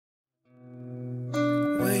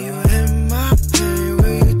Will you end my pain?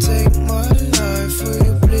 Will you take my life? Will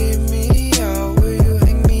you bleed me out? Will you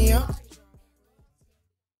hang me out?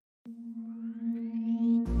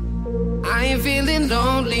 I ain't feeling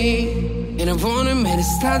lonely, and I wanna admit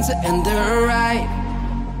it's time to end the ride.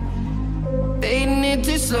 Fading it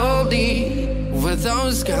too slowly, were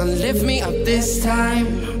those gonna lift me up this time?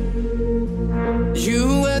 You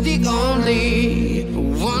were the only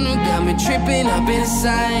one who got me tripping up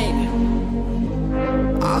inside.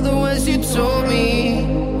 All the words you told me,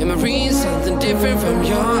 am I reading something different from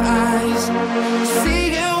your eyes? See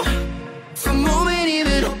you, for a moment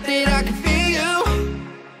even hope that I can feel you.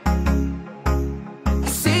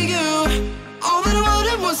 See you, all that I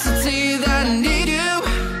wanted was to tell you that I need you.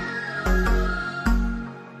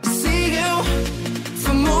 See you,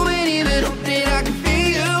 for a moment even hope that I can feel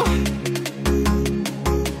you.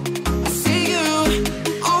 See you,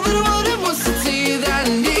 all that I wanted was to tell you that I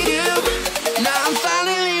need you. Now I'm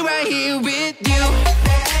finally right here with you.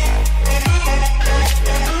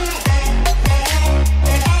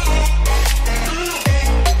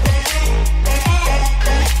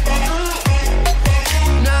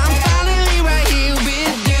 Now I'm finally right here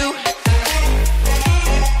with you.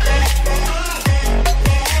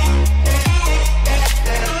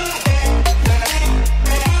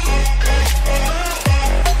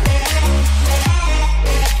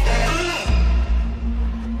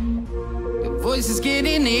 Your voice is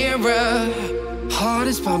getting nearer, heart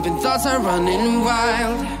is pumping, thoughts are running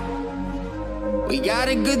wild. We got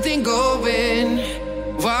a good thing going,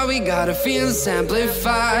 why we gotta feel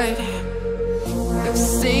amplified.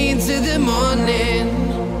 Stay till the morning,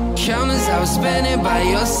 countless hours spending by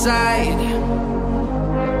your side.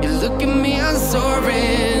 You look at me, I'm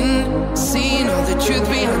soaring, seeing all the truth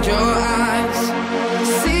behind your eyes.